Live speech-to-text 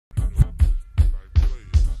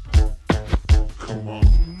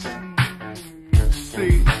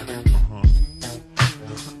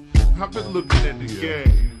looking at the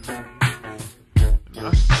game, and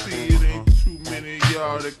I see it ain't too many of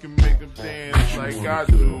y'all that can make them dance like I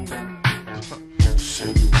do. Say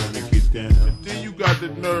you wanna get down, and then you got the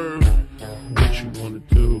nerve. What you wanna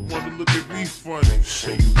do? Wanna look at me funny.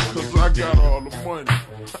 Say you wanna cause I got all the money.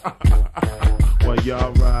 While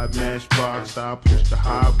y'all ride Matchbox, I push the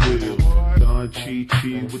high wheel. Don Chi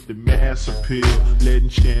with the mass appeal. Letting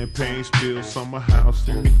champagne spill, summer house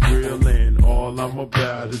in the grill. And all I'm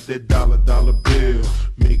about is that dollar bill.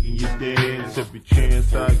 Making you dance every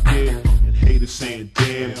chance I get. And haters saying,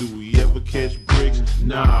 damn, do we ever catch bricks?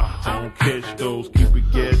 Nah, I don't catch those, keep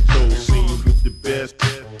it ghetto. Seen with the best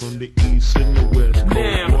from the east and the west.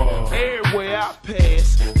 Now, everywhere I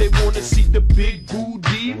pass, they wanna see the big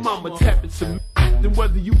booty. Mama tapping some. And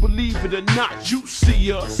whether you believe it or not, you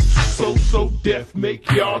see us. So deaf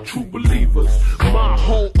make y'all true believers. My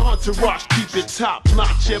whole entourage keep it top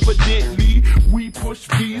notch. Evidently, we push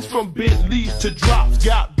V's from Bentleys to drops.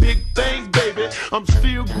 Got big things, baby. I'm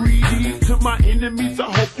still greedy. To my enemies,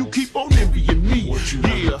 I hope you keep on envying me. What you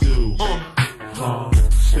wanna do?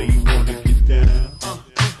 Say you wanna get down.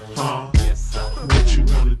 What you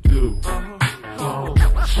wanna do?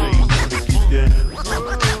 Say you wanna get down.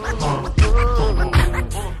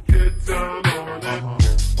 Get down on it.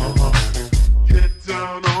 Get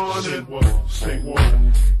down on it. Say what?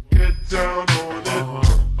 Get down on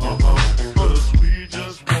it. Cause we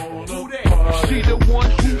just wanna party. She the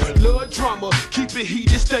one who love drama. Keep it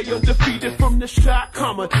heated, stay undefeated from the shot,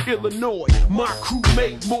 Illinois. My crew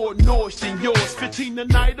make more noise than yours. 15 a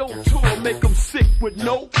night on tour, make them sick with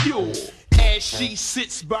no cure. As she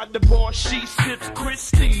sits by the bar, she sips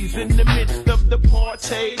Christie's. In the midst of the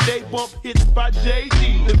party, they bump hits by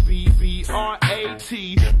JD. The BBRAT,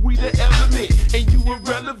 we the element, and you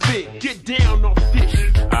irrelevant. Get down off this.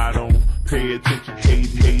 I don't pay attention,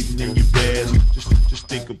 hating in your bad. Just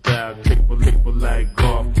think about paper like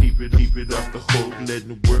golf. Keep it off the hook, letting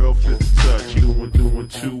the world feel the touch. Doing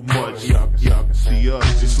too much. Y'all can see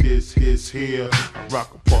us. This his here. I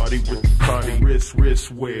rock a party with the party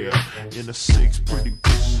wrist wear. In a 6 pretty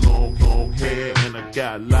bitches, long hair, and I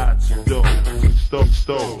got lots of dough.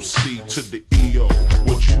 Stove C to the EO.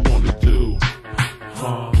 What you wanna do?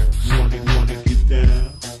 Wanna get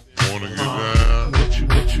down? Wanna get down? What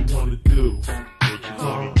you wanna do? What you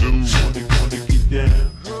wanna do? Wanna get down?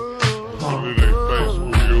 Put it in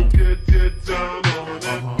Facebook, yo. Get down on it.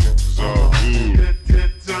 It's all good.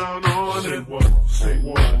 Get down on it. Say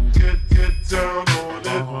what? Get down on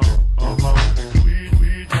it. We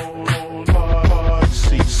don't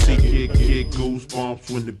party. See, get goosebumps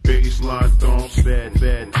when the bass line dumps.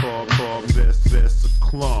 Bad car, vest a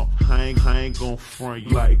clump. I ain't gon' front you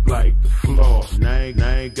like the floor. And I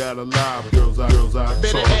ain't got a lie, girls I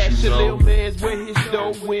better talk, ask you your know. little mans where his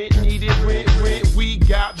dough went. Needed rent, we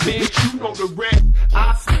got bent. You know the rest.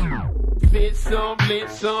 I lent some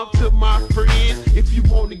to my friends. If you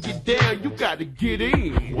wanna get down, you gotta get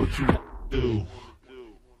in. What you do?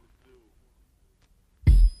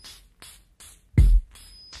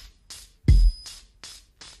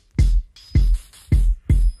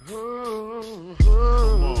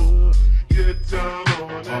 Come on. Get down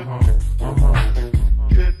on it.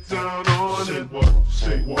 Get down on it.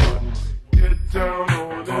 Say what? Get down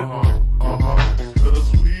on it.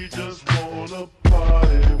 Cause we just wanna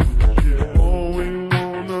party with you. All we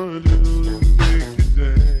wanna do is make you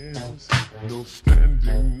dance. No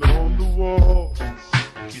standing on the wall.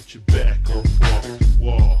 Get your back up off the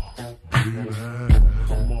wall.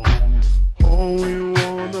 Come on. All we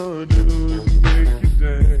wanna do is make you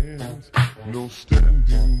dance. No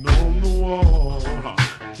standing on the wall.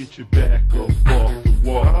 Get your back up off the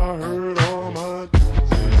wall. I heard all my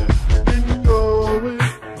you know it.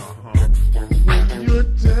 When you're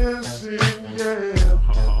dancing, yeah.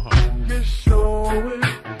 You show it.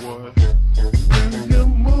 What? When you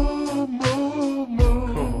move.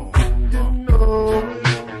 You know it.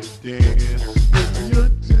 Dance. When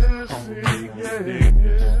you're dancing, yeah.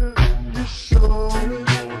 You show it.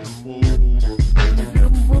 When you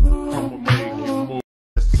move.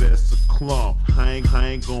 That's a clump. I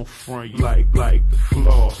ain't gon' front you like the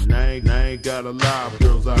floor. And I ain't got a lie,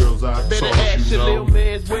 girls I Better talk, ask you your know. little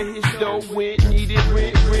mans where his dough went. Needed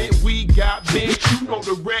rent, we got bent. You know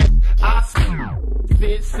the rest. I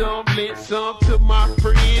lent some to my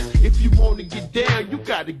friends. If you wanna get down, you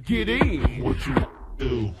gotta get in. What you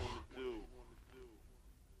do?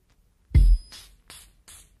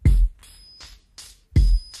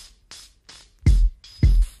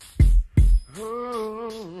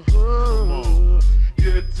 Come on.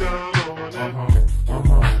 Get down on it.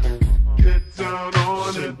 Get down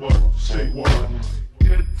on it. Say what?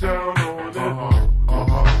 Get down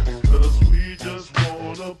on it. Cause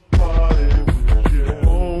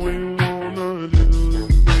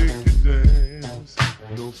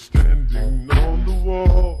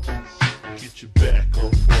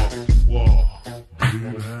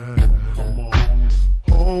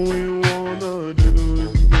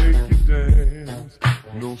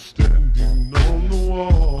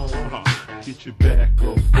Get your back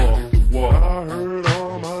up off the wall. I heard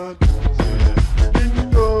all my dancing. You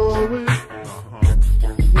know it.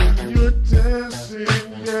 When you're dancing,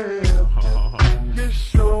 yeah. You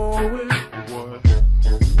show it. What?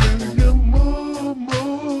 When you move,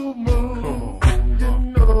 move, move. You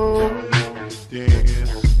know it.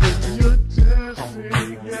 Dance. When you're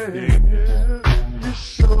dancing, yeah. You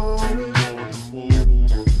show it.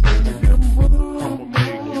 Move. When you move, I'ma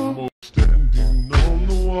make you move. standing on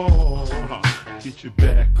the wall. Get your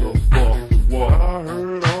back up off the wall. I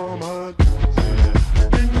heard all my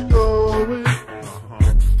dancing. You know it.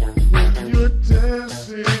 When you're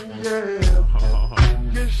dancing,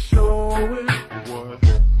 yeah. You show it. What?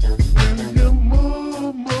 When you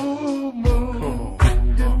move, move, move.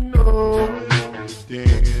 You know it.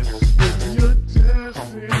 Dance. When you're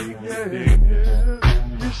dancing, yeah.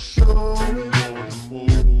 You show it.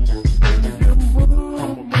 Move. When you move,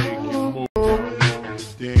 I'ma make you move. when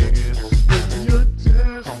Dance. you're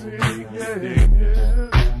dancing, yeah.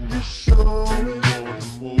 You show it.